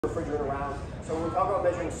refrigerant around. So when we talk about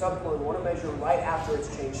measuring subcooling, we want to measure right after it's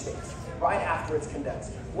changed states, right after it's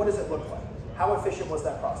condensed. What does it look like? How efficient was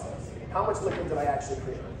that process? How much liquid did I actually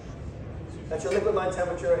create? That's your liquid line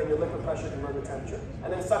temperature, and your liquid pressure can run the temperature.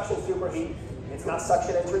 And then suction superheat. It's not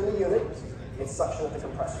suction entering the unit, it's suction at the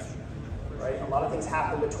compressor. Right? A lot of things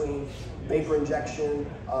happen between vapor injection,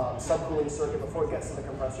 subcooling circuit before it gets to the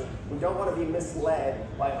compressor. We don't want to be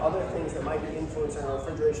misled by other things that might be influencing our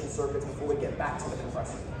refrigeration circuits before we get back to the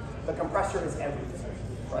compressor. The compressor is everything.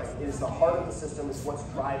 Right? It is the heart of the system, it's what's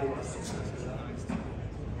driving the system.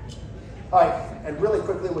 All right, and really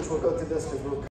quickly, which we'll go through this because we're